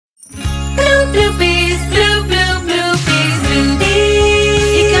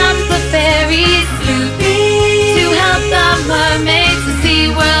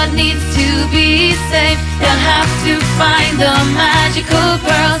find the magical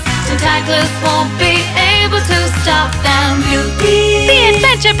pearls. Tentaclus won't be able to stop them. Bloopies! The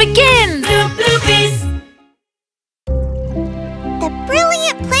adventure begins! Bloopies! The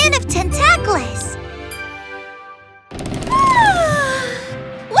brilliant plan of Tentaclus!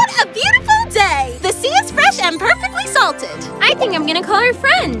 What a beautiful day! The sea is fresh and perfectly salted. I think I'm gonna call her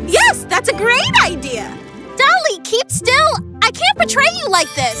friends. Yes, that's a great idea. Dolly, keep still. I can't betray you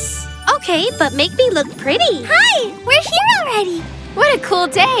like this. Okay, but make me look pretty. Hi, we're here already. What a cool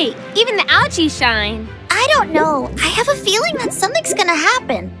day! Even the algae shine. I don't know. I have a feeling that something's gonna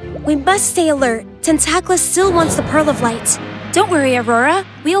happen. We must stay alert. Tentaclus still wants the Pearl of Light. Don't worry, Aurora.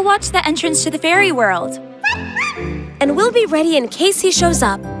 We'll watch the entrance to the fairy world. And we'll be ready in case he shows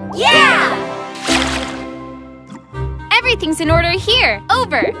up. Yeah! Everything's in order here.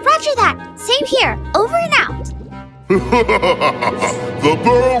 Over. Roger that. Same here. Over and out. The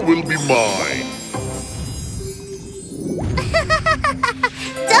pearl will be mine.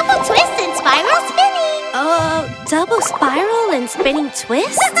 Double twist and spiral spinning. Double spiral and spinning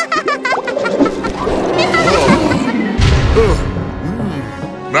twist?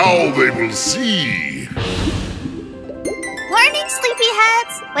 Now they will see. Morning,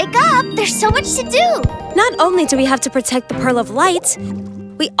 sleepyheads. Wake up. There's so much to do. Not only do we have to protect the Pearl of Light,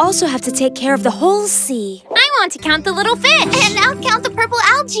 we also have to take care of the whole sea. I want to count the little fish. And I'll count the purple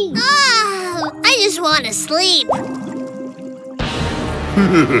algae. I just want to sleep.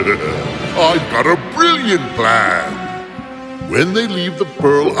 I've got a brilliant plan. When they leave the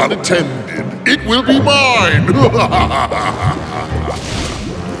pearl unattended, it will be mine.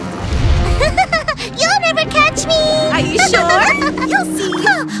 You'll never catch me. Are you sure? You'll see.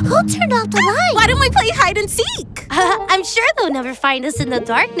 Who turned off the light? Why don't we play hide and seek? I'm sure they'll never find us in the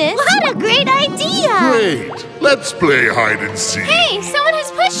darkness. What a great idea. Wait, let's play hide and seek. Hey, someone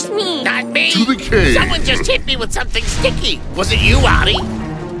has pushed me. Not me! To the cave. Someone just hit me with something sticky. Was it you, Artie?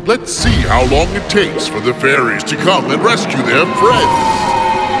 Let's see how long it takes for the fairies to come and rescue their friends.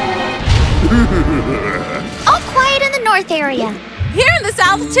 All quiet in the north area. Here in the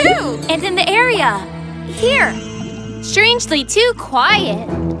south, too. And in the area. Here. Strangely too quiet.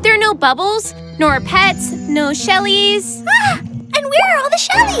 There are no bubbles, nor pets, no Shellies. And where are all the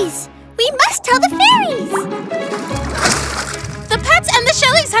Shellies? We must tell the fairies. The pets and the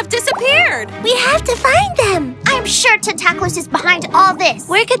Shellies have disappeared. We have to find them. I'm sure Tentaclus is behind all this.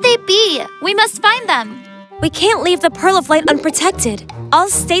 Where could they be? We must find them. We can't leave the Pearl of Light unprotected. I'll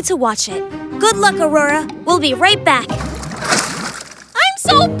stay to watch it. Good luck, Aurora. We'll be right back. I'm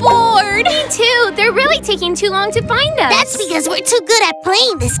so bored. Me too. They're really taking too long to find us. That's because we're too good at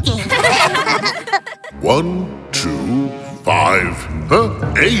playing this game. 1, 2,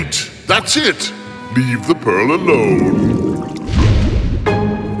 5, 8. That's it. Leave the pearl alone.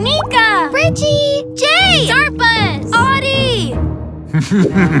 Nika! Reggie! Jay! Zarpus! Audie!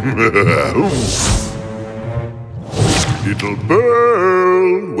 Little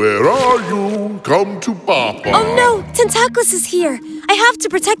pearl, where are you? Come to Papa. Oh no! Tentaclus is here! I have to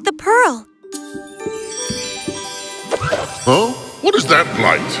protect the pearl! Huh? What is that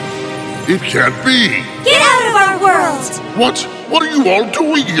light? It can't be! Get out of our world! What? What are you all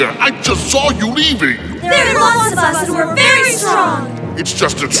doing here? I just saw you leaving! There are lots of us and we're very strong! It's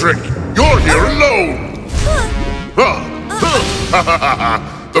just a trick. You're here alone!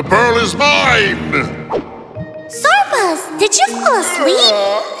 The pearl is mine! Zarpus, did you fall asleep?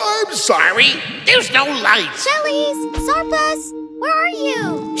 I'm sorry. There's no light. Shellies, Zarpus, where are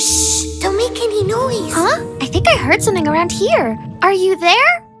you? Shh, don't make any noise. Huh? I think I heard something around here. Are you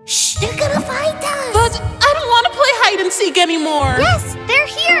there? Shh, they're gonna find us. But I don't want to play hide and seek anymore. Yes, they're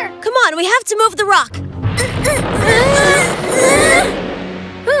here. Come on, we have to move the rock!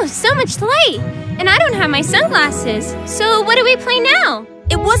 Ooh, so much light. And I don't have my sunglasses. So what do we play now?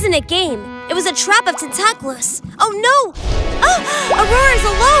 It wasn't a game. It was a trap of Tentaclus. Oh no! Aurora's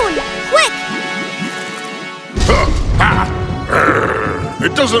alone! Quick!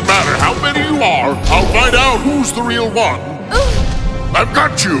 It doesn't matter how many you are. I'll find out who's the real one. I've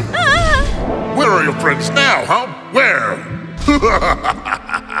got you. Where are your friends now, huh? Where?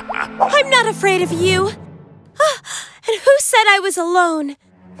 I'm not afraid of you. And who said I was alone?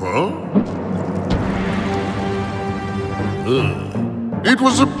 Huh? It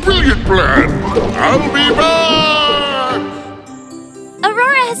was a brilliant plan. I'll be back.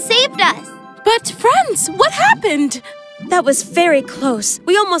 Aurora has saved us. But friends, what happened? That was very close.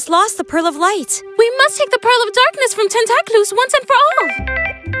 We almost lost the Pearl of Light. We must take the Pearl of Darkness from Tentaclus once and for all.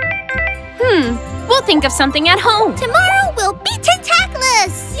 We'll think of something at home. Tomorrow we'll be